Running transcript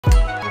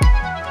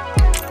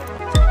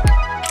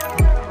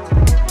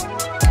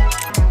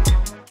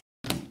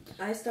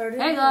I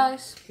started. Hey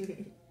guys.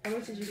 How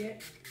much did you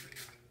get?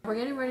 We're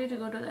getting ready to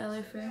go to the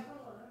LA Fair.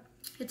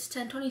 It's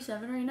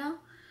 10:27 right now.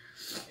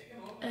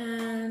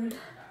 And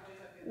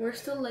we're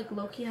still like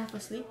low-key half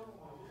asleep.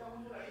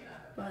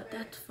 But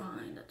that's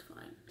fine, that's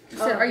fine.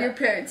 So are your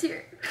parents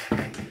here?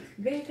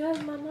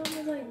 Because my mom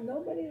was like,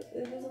 nobody,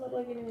 it doesn't look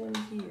like anyone's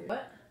here.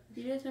 What?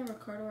 DJ and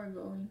Ricardo are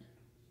going.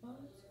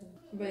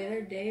 But the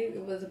other day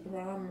it was a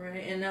prom,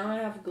 right? And now I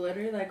have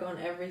glitter like on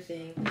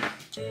everything.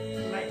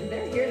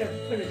 They're here to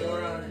put a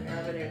door on and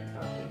now they're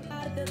talking.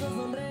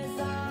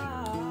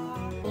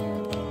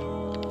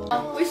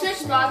 We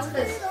switched spots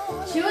because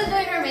she was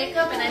doing her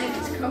makeup and I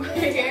needed to comb her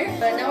hair.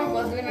 But now we're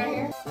both doing our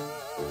hair.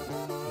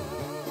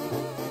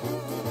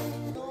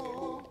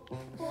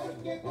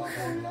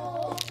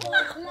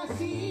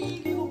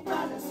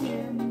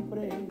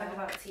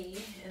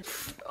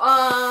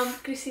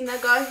 Christina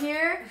got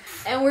here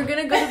and we're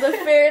gonna go to the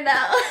fair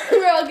now.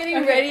 We're all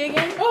getting ready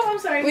again. Oh, I'm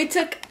sorry. We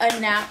took a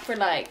nap for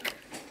like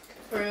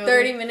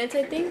 30 minutes,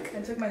 I think.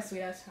 I took my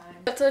sweet ass time.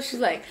 So she's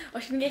like, oh,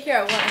 she didn't get here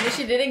at 1. And then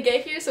she didn't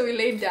get here, so we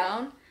laid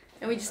down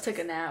and we just took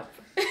a nap.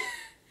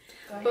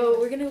 But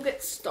we're gonna go get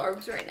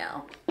Starbucks right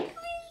now.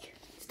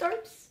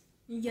 Starbucks?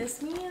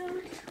 Yes,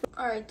 ma'am.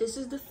 Alright, this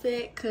is the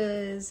fit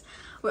because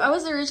I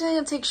was originally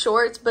gonna take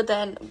shorts, but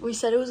then we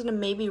said it was gonna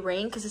maybe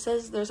rain because it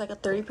says there's like a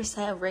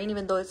 30% of rain,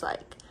 even though it's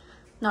like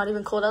not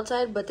even cold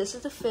outside. But this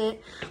is the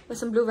fit with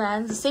some blue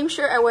Vans, the same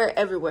shirt I wear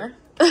everywhere.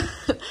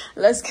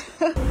 Let's go.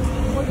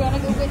 We're gonna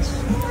go get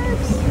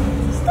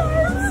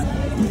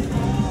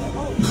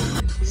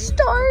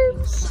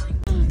Starbucks.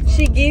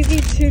 She gave me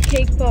 2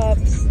 cake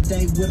pops.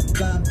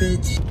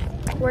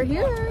 We're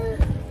here.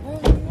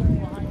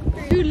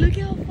 Dude, look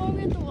how far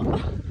we're at the wall.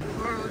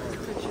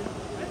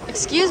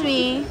 Excuse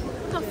me.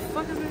 What the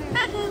fuck is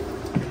that?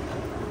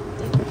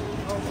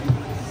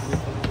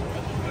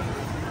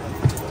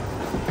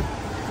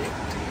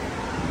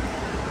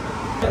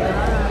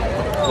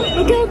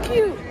 Look how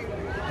cute.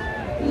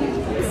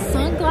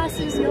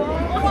 Sunglasses, y'all.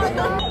 Oh my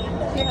god.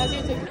 Here, how's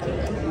your ticket?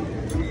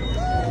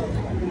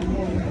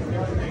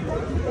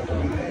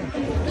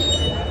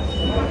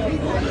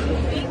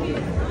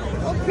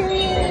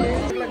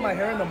 Okay. Look like my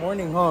hair in the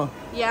morning, huh?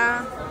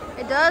 Yeah,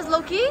 it does,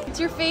 Loki. It's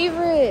your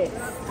favorite.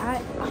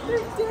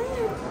 They're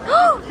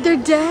dead. They're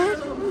dead?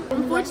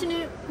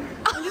 Unfortunate.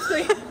 I'm just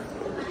like.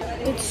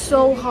 It's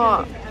so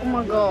hot. Oh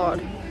my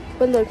god.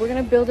 But look, we're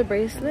gonna build a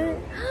bracelet.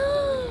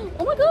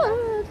 Oh my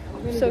god.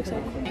 I'm so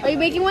excited. Are you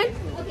making one?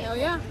 Oh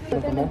yeah.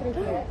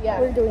 Yeah,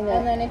 we're doing that.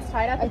 And then it's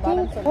tied at the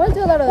bottom. I want to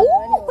do a lot of that.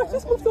 I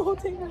just moved the whole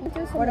thing.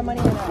 Where the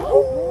money went out.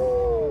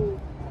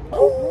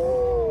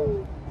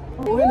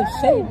 We're in the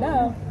shade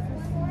now.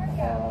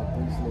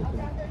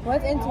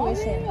 What's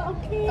intuition?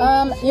 Okay.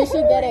 You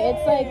should get it.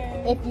 It's like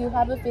if you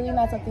have a feeling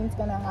that something's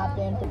gonna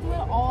happen.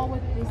 All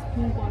with this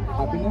pink on.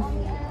 Happiness?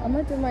 I'm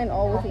gonna do mine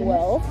all with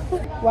wealth.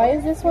 Why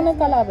is this one a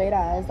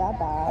calavera? Is that I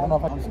bad? don't know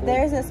if I can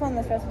There's this one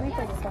that's supposed to be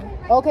for this one.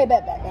 Okay,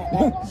 bet.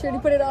 She already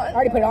put it on.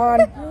 Already put it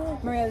on.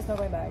 Maria, there's no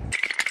going back.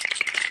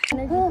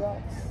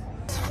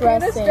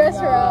 Stressing, Stress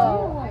her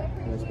y'all. out.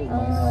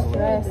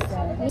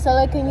 Stressing. So,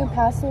 like, can you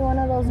pass me one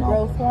of those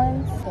growth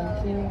ones?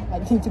 Thank you. I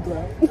need to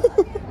grow.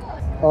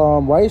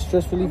 why is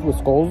stress relief with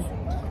skulls?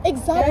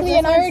 Exactly,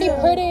 and I already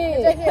put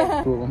it.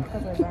 Two of them.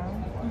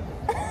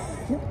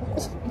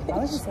 Why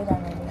would you say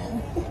that?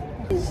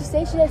 Did she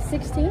say she has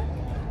 16?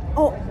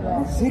 Oh,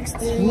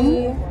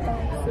 16?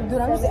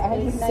 dude, I'm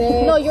just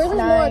No, yours is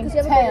more because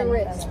you have a bigger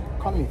wrist.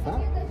 Call me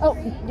fat? Oh,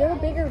 you have a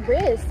bigger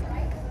wrist.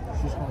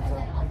 She's calling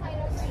fat.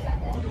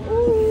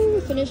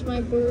 Ooh, finished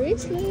my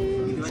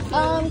bracelet.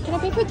 Can I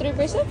pay for 3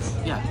 bracelets?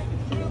 Yeah.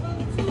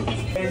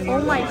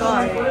 Oh my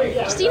god.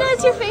 Christina,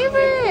 it's your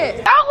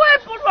favorite.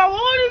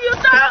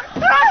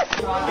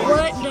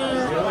 What the?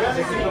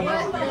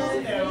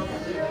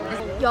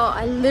 Y'all,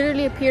 I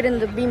literally appeared in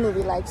the B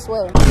movie, like,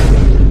 swear.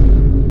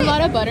 a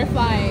lot of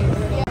butterflies.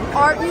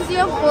 Art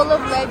museum full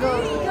of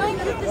Legos. Look how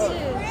cute this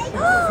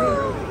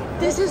is.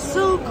 This is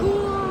so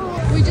cool.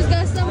 We just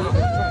got some.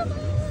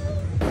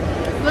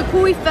 Look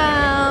who we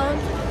found.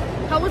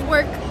 How was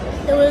work?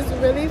 It was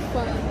really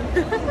fun.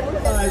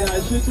 Alright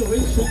guys, shoot to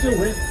win,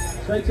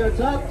 straight to the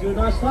top, do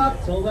not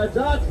stop till the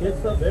dot hits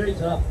the very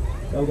top.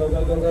 Go, go,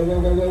 go, go, go,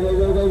 go, go, go,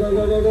 go, go, go,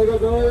 go, go, go,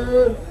 go,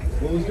 go.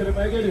 Who's gonna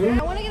make it? Who?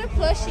 I want to get a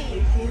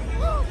plushie.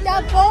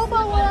 That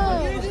boba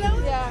one.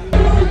 Yeah.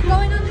 We're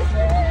going on this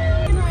ride.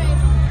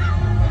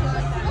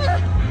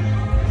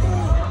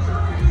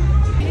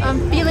 I'm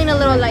feeling a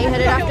little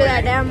lightheaded after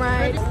that damn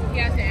ride.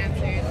 You have to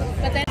answer it.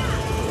 But then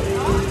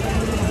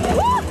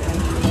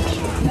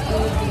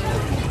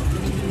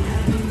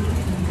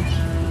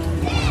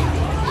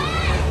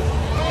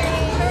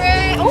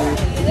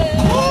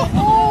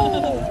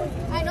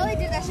I know they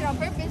did that shit on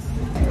purpose.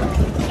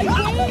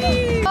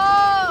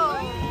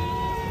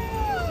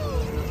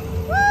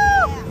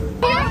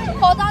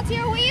 Hold on to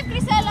your weave,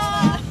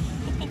 Grisela.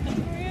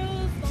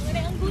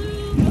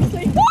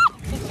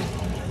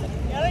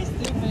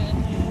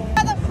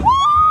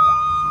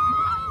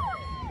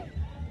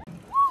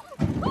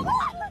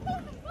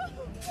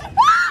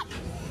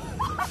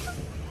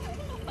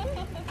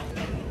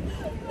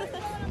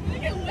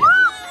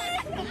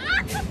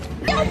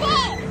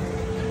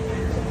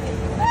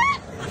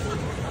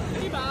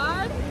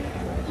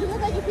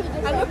 I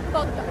look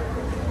fucked up.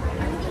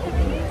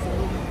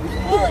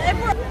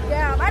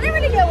 Damn, I didn't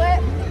really get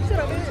wet. Shut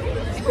up.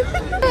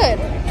 Good.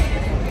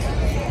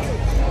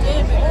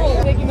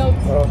 Taking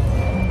notes.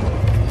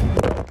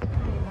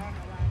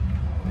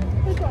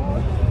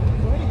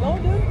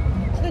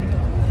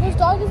 Whose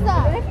dog is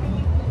that?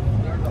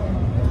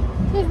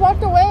 He's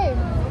walked away.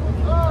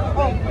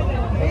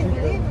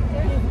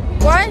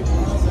 What?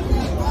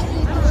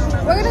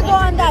 We're gonna go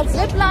on that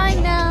zip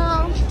line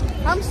now.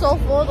 I'm so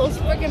full. Those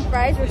freaking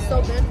fries were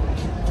so good.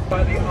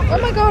 Oh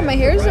my god, my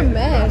hair is a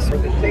mess. Oh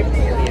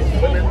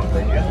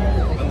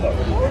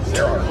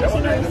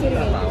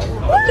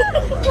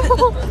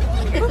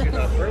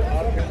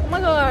my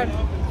god.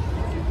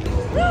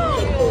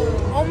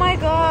 Oh my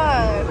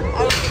god.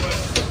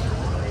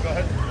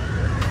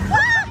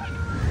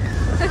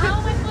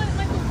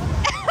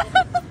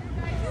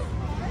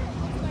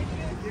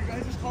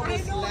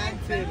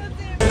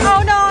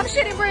 Oh no, I'm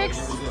shitting bricks.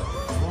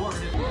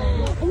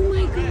 Oh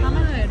my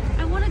god.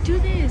 I want to do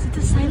this. It's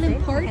a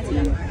silent party. Is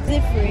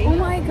it free? Oh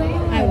my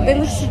god. I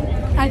wish.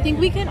 I think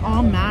we can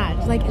all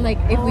match. Like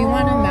if we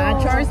want to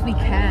match ours, we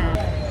can.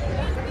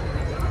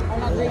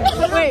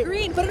 Wait,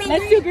 green. Put it on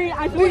Let's green. do green.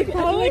 I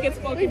feel like it's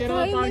fucking it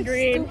up on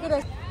green.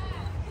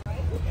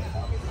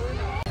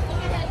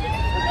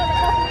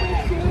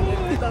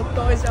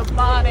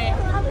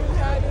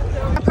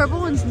 The purple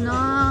one's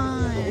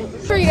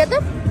nice. Sure, you get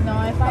them?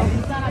 No, if I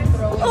do that, I'm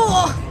throwing.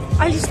 Oh,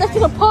 I just stepped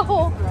in a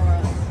pothole.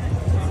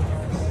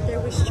 There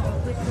was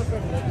chocolate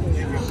covered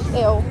liquid.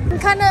 Ew.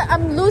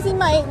 I'm losing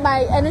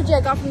my energy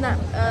I got from that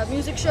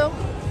music show.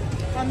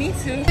 Oh, me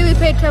too. We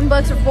paid $10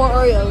 for 4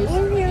 Oreos.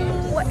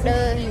 What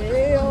the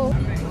hell?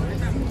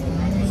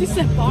 She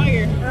said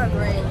fire. They're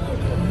great.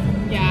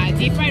 Yeah,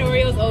 deep fried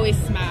Oreos always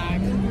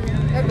smack.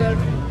 They're good.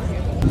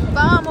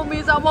 Vamos,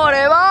 mis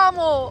amores,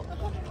 vamos.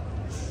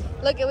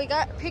 Look, we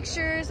got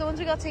pictures. The ones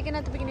we got taken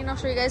at the beginning, I'll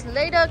show you guys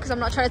later because I'm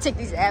not trying to take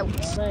these out.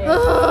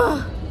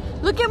 Ugh.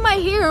 Look at my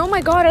hair. Oh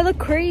my god, I look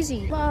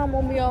crazy.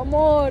 Vamos, mi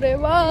amore,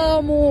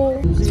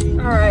 vamos.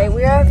 Alright,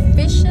 we are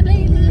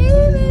officially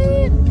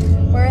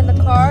leaving. We're in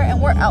the car and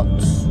we're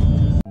out.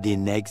 The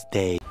next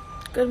day.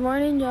 Good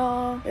morning,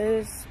 y'all.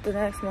 It's the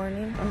next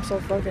morning. I'm so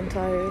fucking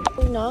tired.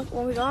 We knocked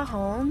when we got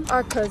home.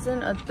 Our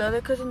cousin, the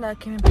other cousin that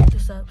came and picked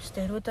us up,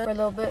 stayed with us for a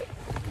little bit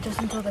just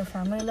until their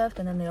family left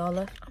and then they all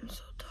left. I'm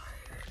so tired.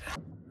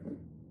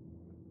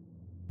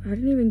 I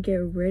didn't even get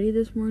ready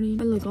this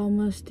morning. I look all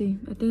musty.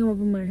 I think I'm gonna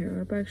put my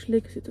hair up actually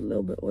because it's a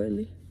little bit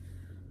oily.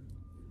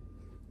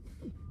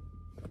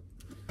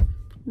 I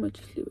might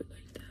just leave it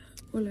like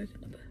that or like in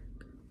the back.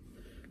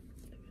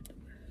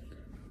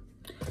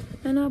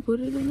 And I put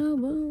it in a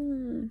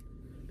bun.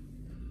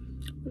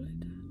 Like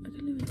that. I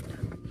can leave it like that.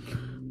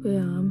 But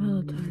yeah, I'm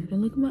hella tired.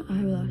 And look at my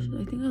eyelashes.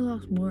 I think I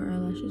lost more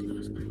eyelashes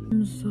last night.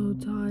 I'm so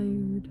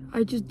tired.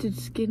 I just did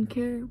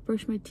skincare,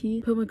 brushed my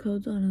teeth, put my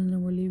clothes on, and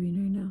then we're leaving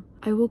right now.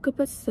 I woke up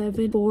at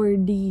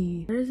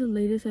 7:40. That is the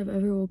latest I've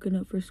ever woken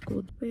up for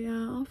school. But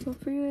yeah, I'll film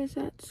for you guys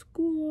at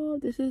school.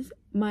 This is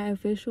my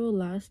official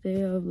last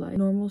day of like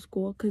normal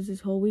school because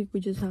this whole week we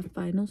just have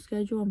final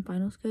schedule. And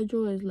final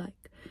schedule is like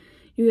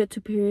you get 2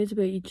 periods,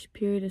 but each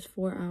period is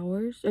 4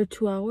 hours or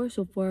 2 hours,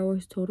 so 4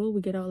 hours total. We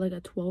get out like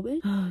at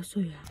 12ish. So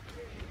yeah.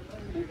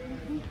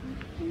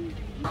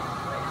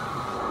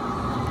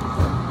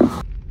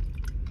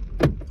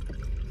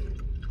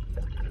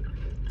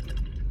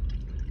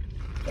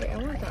 Wait, I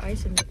want the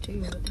ice in it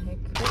too. What the heck?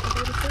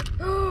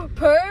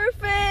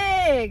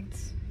 Perfect.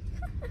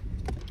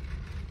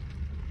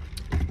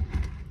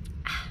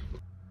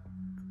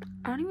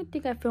 I don't even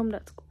think I filmed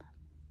at school.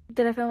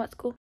 Did I film at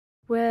school?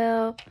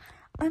 Well,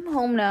 I'm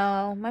home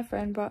now. My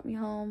friend brought me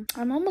home.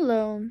 I'm home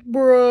alone.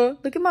 Bruh.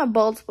 Look at my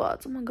bald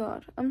spots. Oh my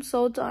god. I'm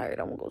so tired.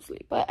 I'm gonna go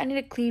sleep. But I need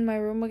to clean my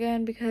room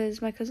again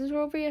because my cousins were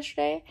over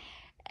yesterday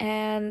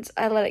and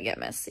I let it get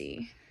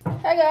messy.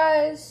 Hi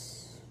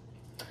guys.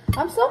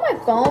 I'm still on my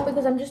phone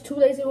because I'm just too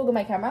lazy to go get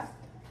my camera.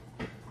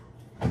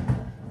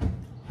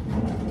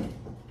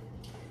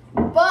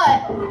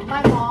 But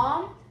my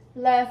mom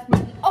left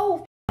me.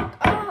 Oh,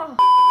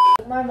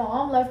 my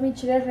mom left me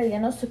chiles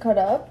rellenos to cut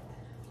up.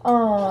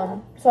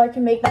 So I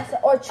can make that,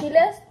 or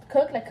chiles,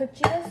 cooked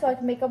chiles, so I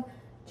can make them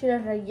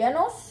chiles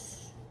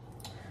rellenos.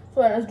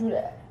 So let's do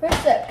that. First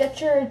step, get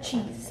your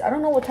cheese. I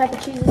don't know what type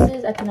of cheese this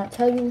is. I cannot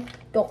tell you.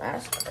 Don't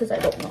ask, because I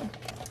don't know.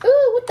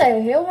 Ooh, what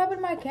the hell happened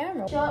to my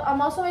camera? So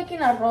I'm also making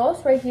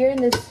arroz right here in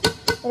this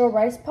little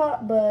rice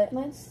pot, but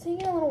mine's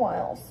taking a little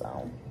while,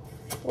 so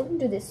we're gonna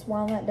do this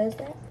while Matt does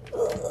that.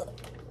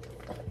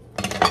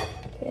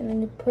 Okay, and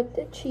then you put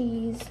the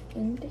cheese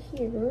into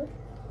here.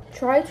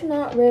 Try to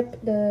not rip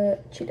the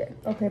chile.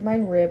 Okay,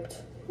 mine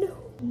ripped. No.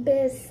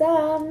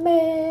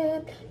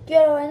 Besame,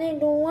 quiero venir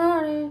tu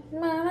mano.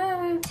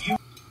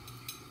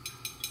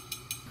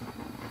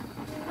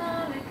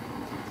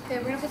 Okay,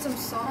 we're gonna put some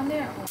salt on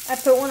there. I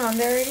put one on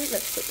there already.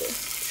 Let's put this.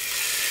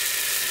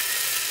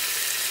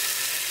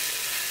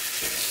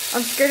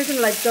 I'm scared it's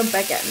gonna like jump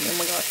back at me. Oh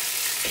my god.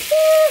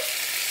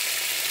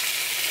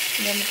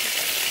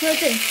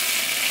 Okay.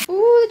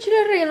 Ooh, the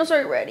chile rellenos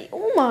are ready.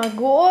 Oh my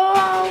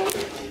god.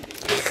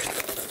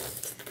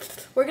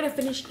 we're gonna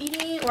finish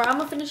eating, or I'm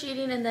gonna finish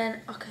eating, and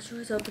then I'll catch you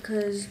guys up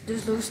because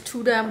this looks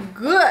too damn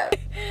good.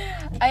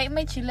 I ate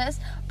my chiles,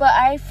 but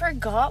I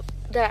forgot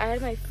that I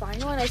had my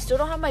final, and I still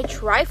don't have my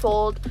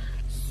trifold.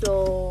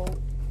 So,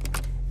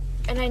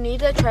 and I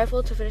need a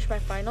trifold to finish my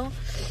final.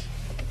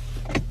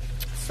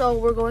 So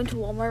we're going to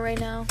Walmart right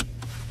now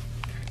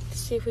to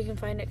see if we can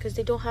find it because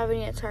they don't have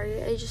any at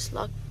Target. I just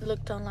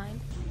looked online.